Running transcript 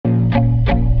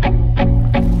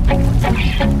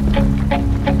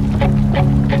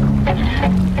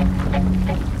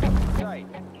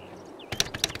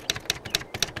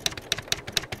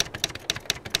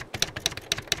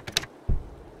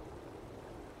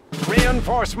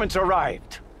Reinforcements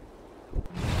arrived.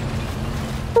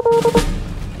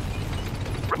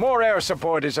 More air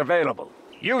support is available.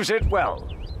 Use it well.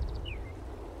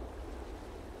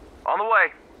 On the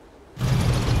way.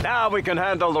 Now we can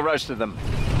handle the rest of them.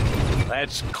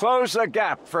 Let's close the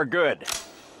gap for good.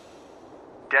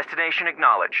 Destination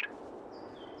acknowledged.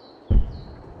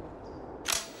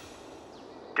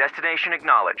 Destination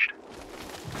acknowledged.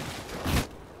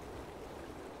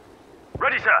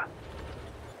 Ready, sir.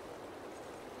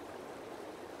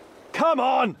 Come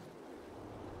on!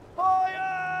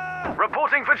 Fire!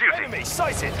 Reporting for duty. Enemy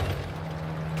sighted.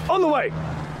 On the way!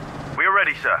 We are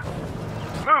ready, sir.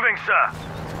 Moving, sir.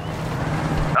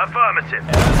 Affirmative.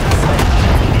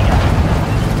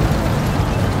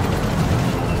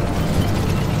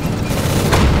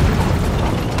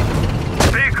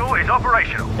 Vehicle is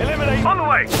operational. Eliminate. On the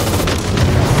way.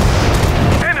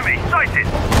 Enemy sighted.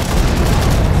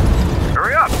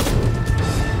 Hurry up.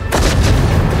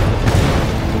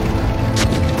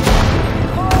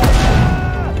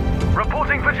 Fire!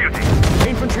 Reporting for duty.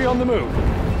 Infantry on the move.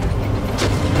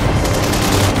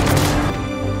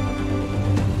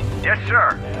 Yes,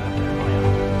 sir.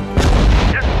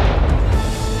 Yes.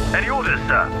 Any orders,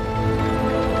 sir?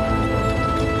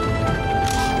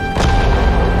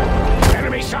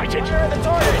 Enemy sighted! Fire the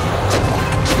target.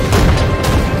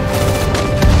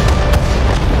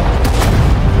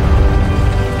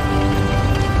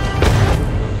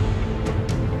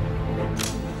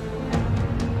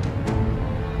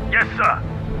 Yes, sir.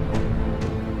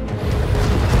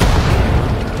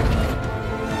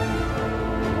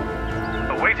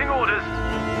 Awaiting orders.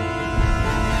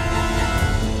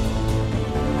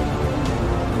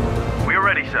 We are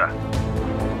ready, sir.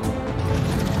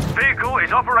 Vehicle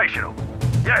is operational.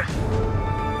 Yes.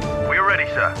 We are ready,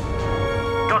 sir.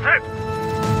 Got it.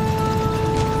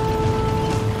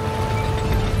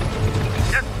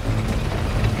 Yes.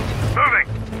 Moving.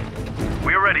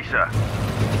 We are ready, sir.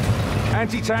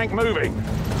 Anti-tank moving.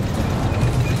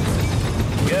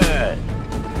 Good.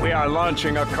 We are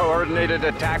launching a coordinated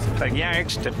attack with the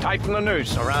Yanks to tighten the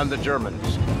noose around the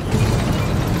Germans.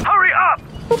 Hurry up!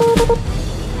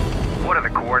 What are the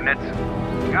coordinates?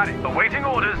 Got it. Awaiting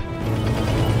orders.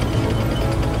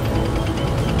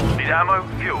 Need ammo,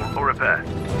 fuel, or repair?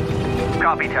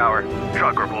 Copy, Tower.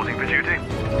 Truck reporting for duty.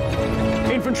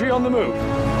 Infantry on the move.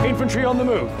 Infantry on the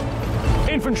move.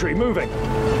 Infantry moving.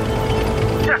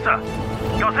 Yes, sir.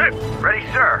 Got it. Ready,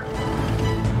 sir.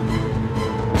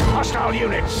 Hostile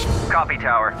units. Copy,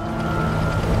 Tower.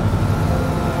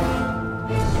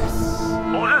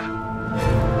 Orders?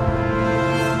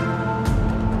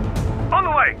 On the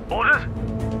way. Orders?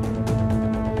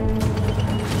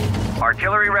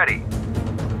 Artillery ready.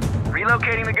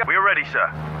 Relocating the gun. We are ready, sir.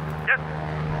 Yes.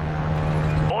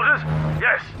 Orders?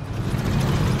 Yes.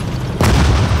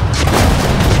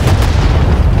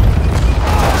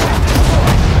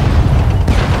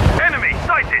 Enemy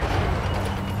sighted.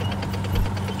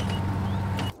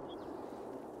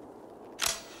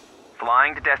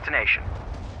 Flying to destination.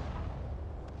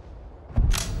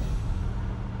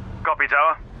 Copy,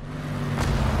 Tower.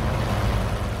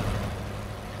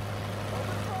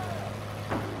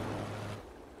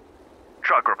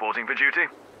 Truck reporting for duty.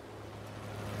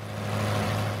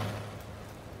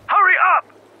 Hurry up!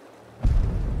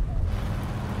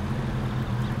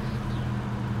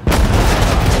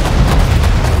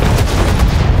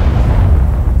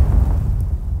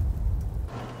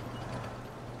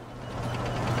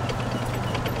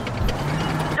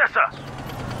 Yes, sir.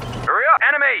 Hurry up,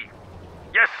 enemy!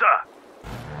 Yes, sir.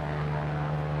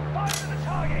 Fire the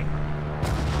target.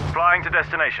 Flying to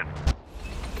destination.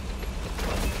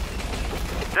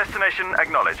 Destination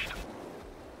acknowledged.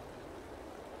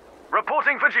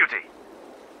 Reporting for duty.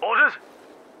 Orders?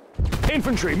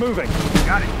 Infantry moving.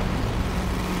 Got it.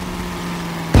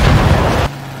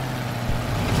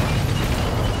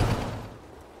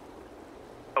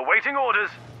 Awaiting orders.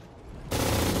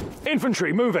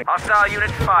 Infantry moving. Hostile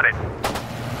unit spotted.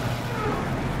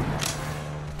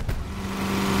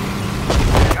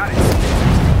 Got it.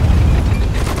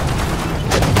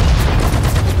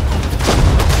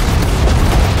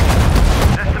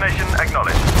 Destination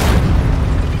acknowledged.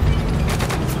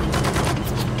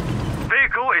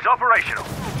 Vehicle is operational.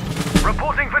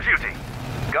 Reporting for duty.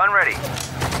 Gun ready.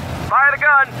 Fire the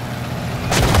gun.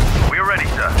 We are ready,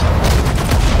 sir.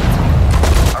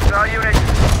 Hostile unit.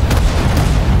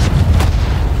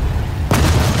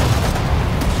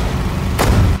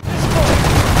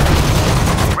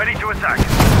 Ready to attack.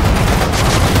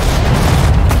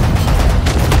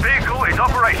 Vehicle is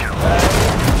operational.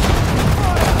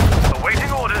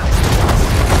 Awaiting orders.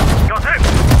 Got it.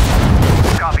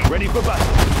 Copy. Ready for battle.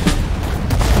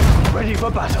 Ready for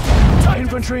battle.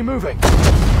 Infantry moving.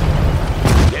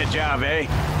 Good job, eh?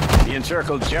 The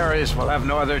encircled Jerrys will have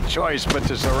no other choice but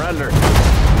to surrender.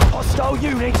 Hostile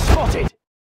unit spotted.